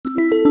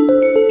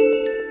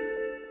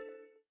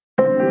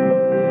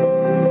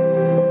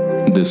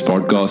This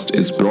podcast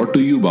is brought to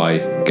you by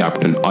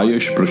Captain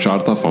Ayush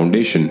Prashartha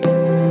Foundation.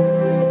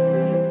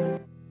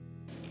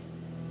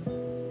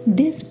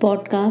 This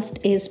podcast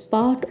is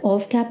part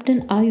of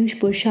Captain Ayush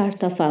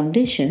Purushartha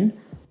Foundation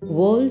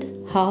World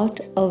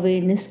Heart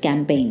Awareness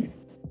Campaign.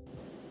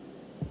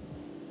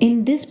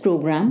 In this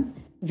program,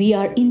 we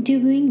are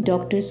interviewing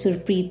Dr.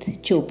 Surpreet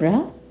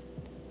Chopra.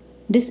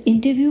 This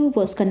interview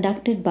was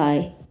conducted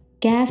by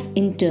CAF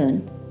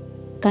intern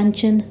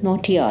Kanchan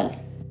Nautiyal.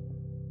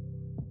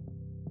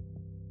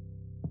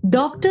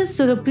 Dr.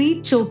 Surpreet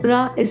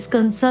Chopra is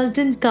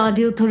consultant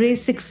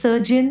cardiothoracic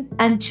surgeon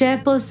and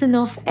chairperson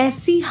of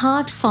SC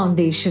Heart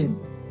Foundation.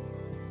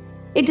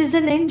 It is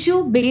an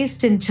NGO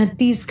based in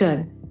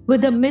Chhattisgarh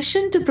with a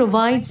mission to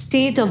provide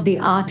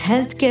state-of-the-art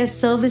healthcare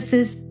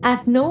services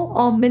at no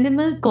or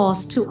minimal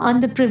cost to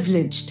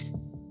underprivileged.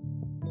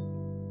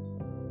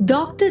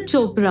 Dr.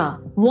 Chopra,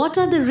 what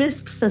are the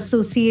risks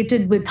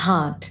associated with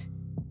heart?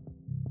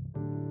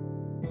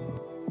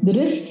 The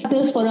risk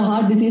factors for a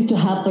heart disease to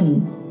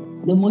happen,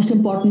 the most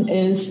important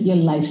is your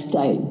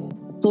lifestyle.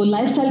 So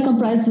lifestyle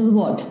comprises of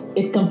what?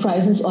 It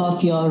comprises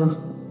of your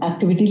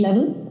activity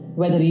level,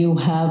 whether you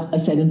have a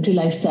sedentary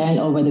lifestyle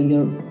or whether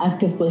you're an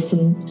active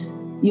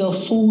person, your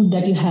food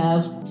that you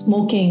have,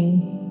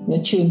 smoking,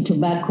 you're chewing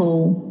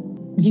tobacco,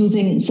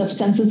 using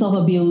substances of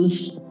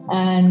abuse,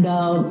 and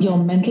your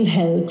mental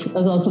health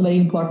is also very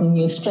important.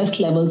 Your stress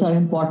levels are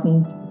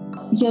important.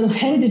 Your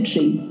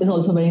hereditary is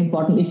also very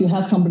important. If you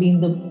have somebody in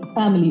the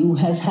family who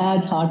has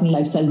had heart and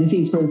lifestyle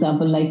disease, for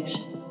example, like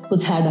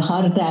who's had a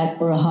heart attack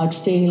or a heart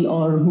fail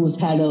or who's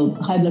had a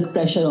high blood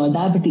pressure or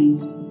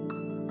diabetes,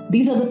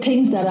 these are the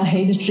things that are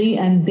hereditary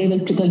and they will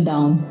trickle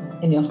down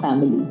in your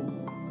family.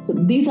 So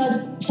these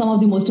are some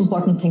of the most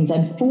important things.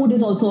 And food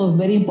is also a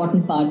very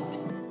important part.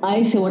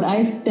 What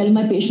I tell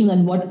my patients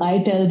and what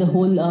I tell the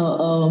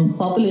whole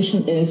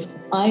population is,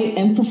 I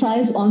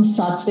emphasize on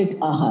Sattvic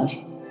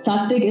Ahar.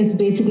 Sattvic is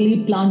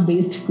basically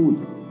plant-based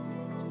food.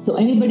 So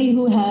anybody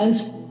who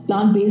has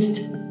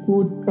plant-based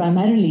food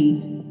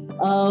primarily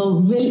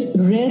will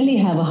rarely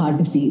have a heart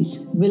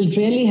disease, will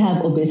rarely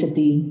have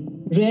obesity,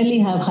 rarely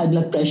have high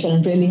blood pressure,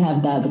 and rarely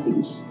have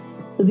diabetes.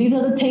 So these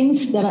are the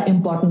things that are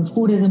important.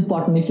 Food is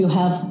important. If you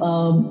have,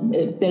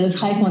 if there is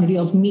high quantity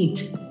of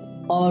meat,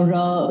 or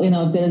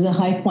if there is a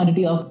high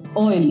quantity of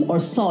oil or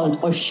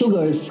salt or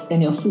sugars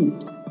in your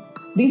food,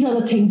 these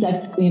are the things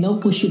that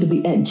push you to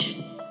the edge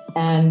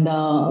and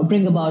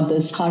bring about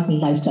this heart and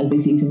lifestyle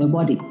disease in your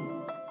body.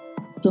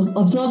 So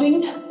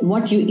observing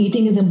what you're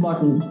eating is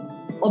important.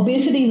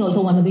 Obesity is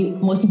also one of the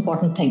most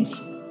important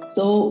things.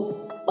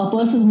 So a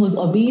person who is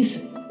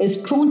obese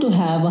is prone to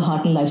have a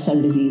heart and lifestyle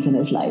disease in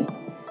his life.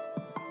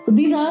 So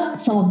these are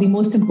some of the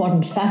most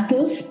important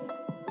factors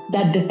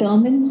that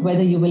determine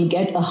whether you will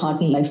get a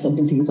heart and lifestyle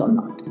disease or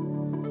not.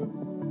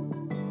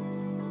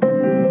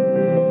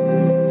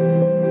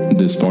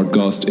 This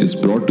podcast is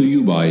brought to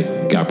you by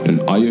Captain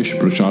Ayush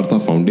Prashartha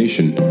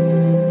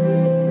Foundation.